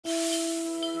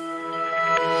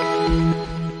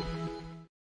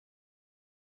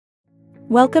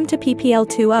Welcome to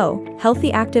PPL2O,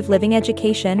 Healthy Active Living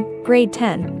Education, Grade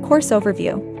 10, Course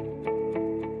Overview.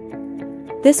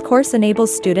 This course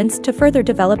enables students to further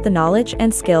develop the knowledge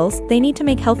and skills they need to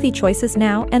make healthy choices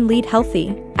now and lead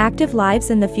healthy, active lives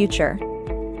in the future.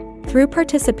 Through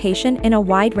participation in a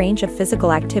wide range of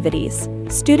physical activities,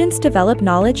 students develop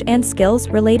knowledge and skills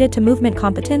related to movement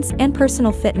competence and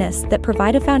personal fitness that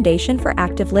provide a foundation for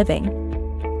active living.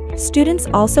 Students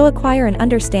also acquire an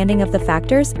understanding of the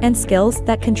factors and skills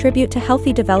that contribute to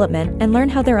healthy development and learn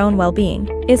how their own well-being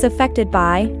is affected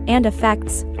by and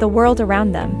affects the world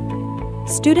around them.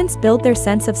 Students build their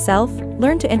sense of self,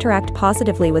 learn to interact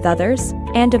positively with others,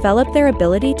 and develop their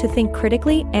ability to think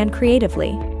critically and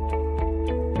creatively.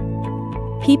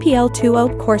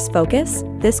 PPL2O Course Focus.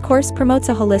 This course promotes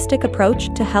a holistic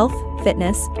approach to health,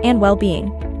 fitness, and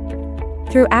well-being.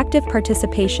 Through active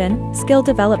participation, skill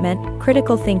development,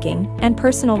 critical thinking, and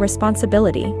personal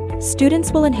responsibility,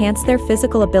 students will enhance their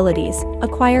physical abilities,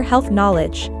 acquire health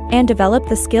knowledge, and develop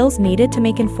the skills needed to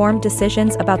make informed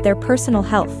decisions about their personal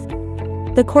health.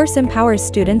 The course empowers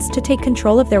students to take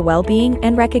control of their well-being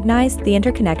and recognize the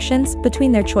interconnections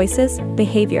between their choices,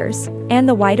 behaviors, and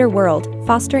the wider world,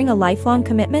 fostering a lifelong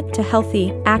commitment to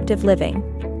healthy, active living.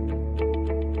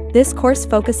 This course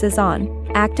focuses on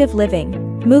active living,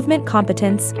 movement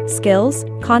competence, skills,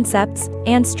 concepts,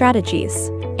 and strategies,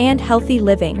 and healthy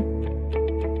living.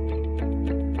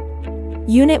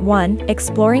 Unit 1,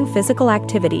 Exploring Physical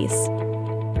Activities.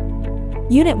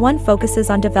 Unit 1 focuses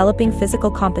on developing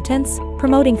physical competence,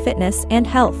 promoting fitness and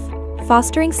health,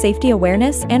 fostering safety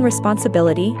awareness and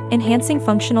responsibility, enhancing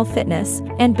functional fitness,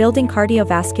 and building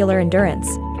cardiovascular endurance,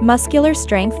 muscular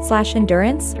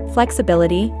strength/endurance,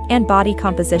 flexibility, and body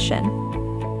composition.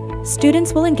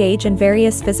 Students will engage in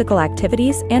various physical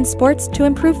activities and sports to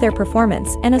improve their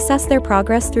performance and assess their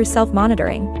progress through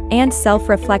self-monitoring and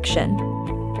self-reflection.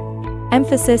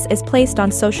 Emphasis is placed on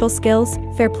social skills,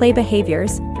 fair play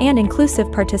behaviors, and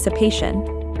inclusive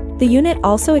participation. The unit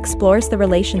also explores the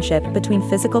relationship between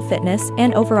physical fitness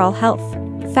and overall health,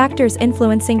 factors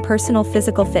influencing personal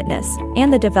physical fitness,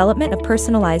 and the development of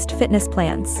personalized fitness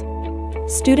plans.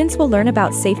 Students will learn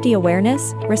about safety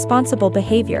awareness, responsible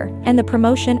behavior, and the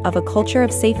promotion of a culture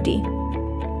of safety.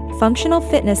 Functional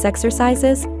fitness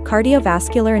exercises,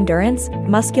 cardiovascular endurance,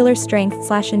 muscular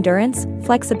strength/endurance,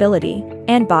 flexibility,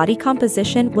 and body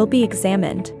composition will be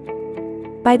examined.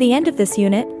 By the end of this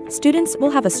unit, students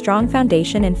will have a strong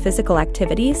foundation in physical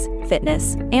activities,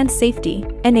 fitness, and safety,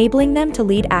 enabling them to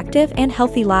lead active and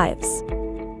healthy lives.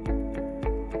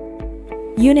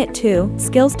 Unit 2,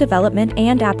 Skills Development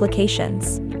and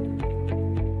Applications.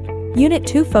 Unit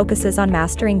 2 focuses on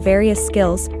mastering various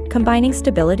skills, combining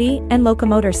stability and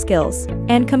locomotor skills,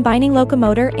 and combining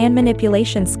locomotor and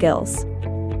manipulation skills.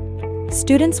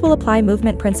 Students will apply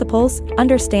movement principles,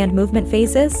 understand movement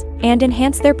phases, and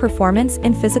enhance their performance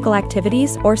in physical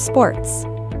activities or sports.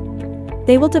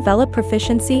 They will develop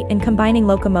proficiency in combining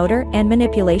locomotor and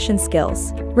manipulation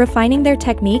skills, refining their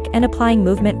technique and applying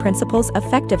movement principles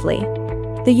effectively.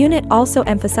 The unit also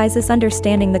emphasizes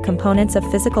understanding the components of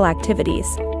physical activities,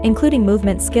 including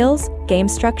movement skills, game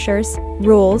structures,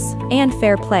 rules, and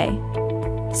fair play.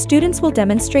 Students will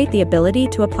demonstrate the ability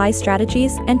to apply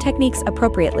strategies and techniques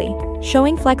appropriately,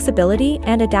 showing flexibility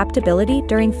and adaptability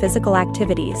during physical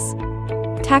activities.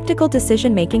 Tactical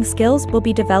decision-making skills will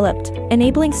be developed,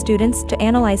 enabling students to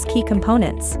analyze key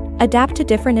components, adapt to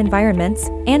different environments,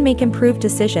 and make improved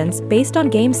decisions based on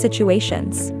game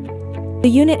situations. The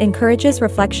unit encourages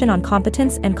reflection on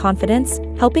competence and confidence,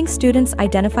 helping students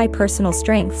identify personal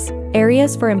strengths,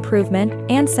 areas for improvement,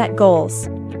 and set goals.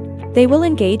 They will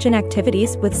engage in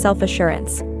activities with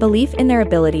self-assurance, belief in their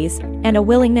abilities, and a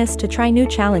willingness to try new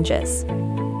challenges.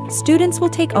 Students will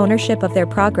take ownership of their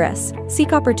progress,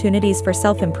 seek opportunities for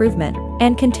self-improvement,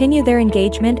 and continue their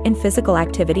engagement in physical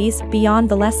activities beyond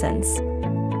the lessons.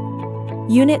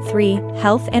 Unit 3,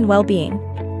 Health and Well-being.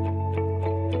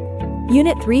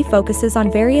 Unit 3 focuses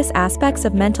on various aspects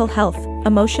of mental health,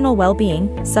 emotional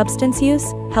well-being, substance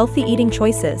use, healthy eating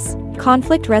choices,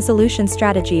 conflict resolution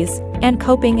strategies, and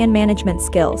coping and management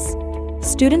skills.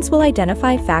 Students will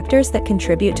identify factors that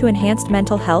contribute to enhanced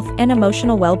mental health and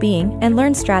emotional well-being and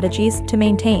learn strategies to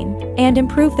maintain and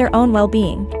improve their own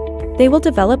well-being. They will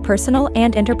develop personal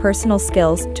and interpersonal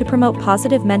skills to promote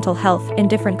positive mental health in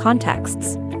different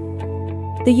contexts.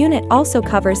 The unit also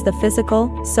covers the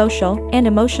physical, social, and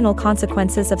emotional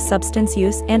consequences of substance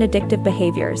use and addictive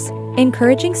behaviors,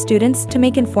 encouraging students to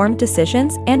make informed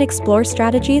decisions and explore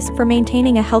strategies for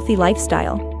maintaining a healthy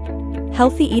lifestyle.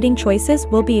 Healthy eating choices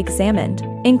will be examined,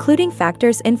 including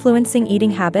factors influencing eating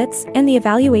habits and the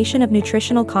evaluation of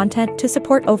nutritional content to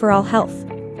support overall health.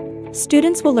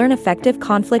 Students will learn effective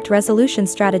conflict resolution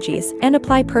strategies and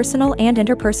apply personal and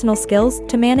interpersonal skills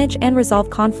to manage and resolve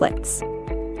conflicts.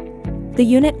 The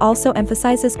unit also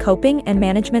emphasizes coping and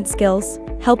management skills,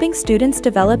 helping students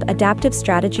develop adaptive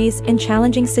strategies in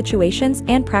challenging situations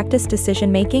and practice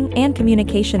decision-making and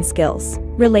communication skills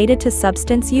related to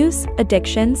substance use,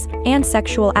 addictions, and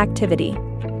sexual activity.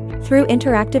 Through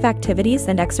interactive activities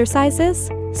and exercises,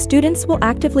 students will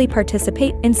actively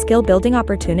participate in skill-building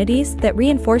opportunities that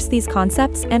reinforce these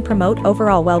concepts and promote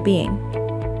overall well-being.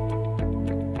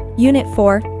 Unit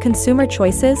 4, Consumer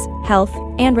Choices, Health,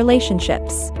 and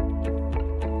Relationships.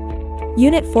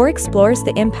 Unit 4 explores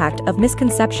the impact of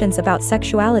misconceptions about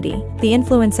sexuality, the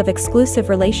influence of exclusive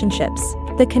relationships,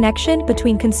 the connection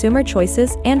between consumer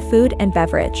choices and food and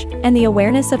beverage, and the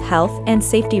awareness of health and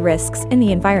safety risks in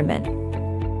the environment.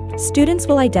 Students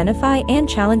will identify and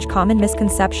challenge common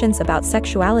misconceptions about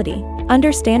sexuality,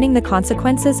 understanding the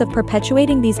consequences of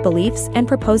perpetuating these beliefs and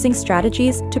proposing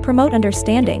strategies to promote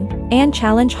understanding and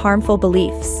challenge harmful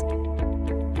beliefs.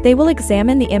 They will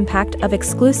examine the impact of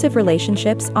exclusive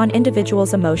relationships on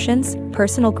individuals' emotions,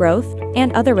 personal growth,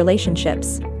 and other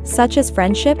relationships, such as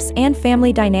friendships and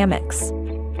family dynamics.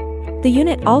 The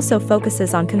unit also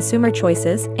focuses on consumer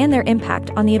choices and their impact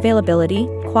on the availability,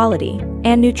 quality,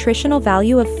 and nutritional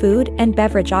value of food and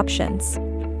beverage options.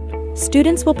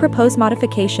 Students will propose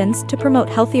modifications to promote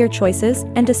healthier choices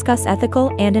and discuss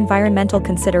ethical and environmental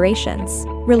considerations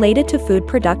related to food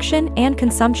production and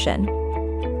consumption.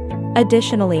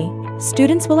 Additionally,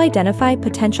 students will identify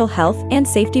potential health and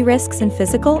safety risks in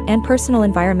physical and personal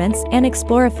environments and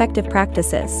explore effective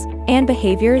practices and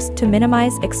behaviors to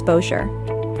minimize exposure.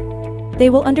 They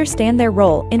will understand their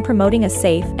role in promoting a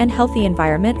safe and healthy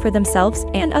environment for themselves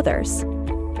and others.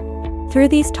 Through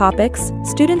these topics,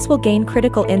 students will gain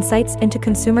critical insights into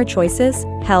consumer choices,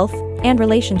 health, and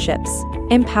relationships,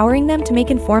 empowering them to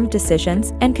make informed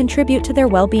decisions and contribute to their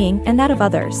well-being and that of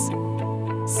others.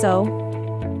 So,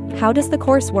 how does the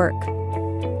course work?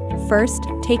 First,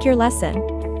 take your lesson.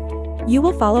 You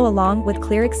will follow along with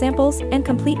clear examples and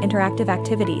complete interactive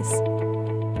activities.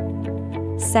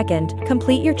 Second,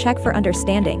 complete your check for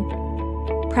understanding.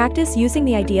 Practice using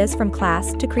the ideas from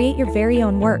class to create your very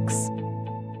own works.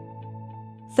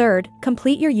 Third,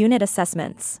 complete your unit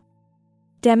assessments.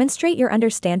 Demonstrate your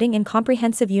understanding in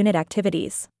comprehensive unit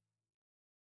activities.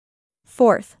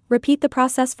 Fourth, repeat the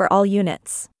process for all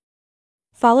units.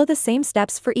 Follow the same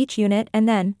steps for each unit and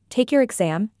then, take your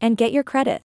exam and get your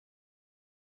credit.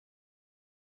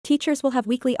 Teachers will have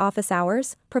weekly office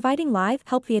hours, providing live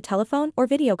help via telephone or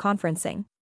video conferencing.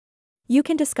 You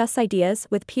can discuss ideas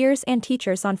with peers and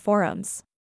teachers on forums.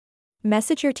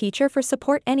 Message your teacher for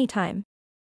support anytime.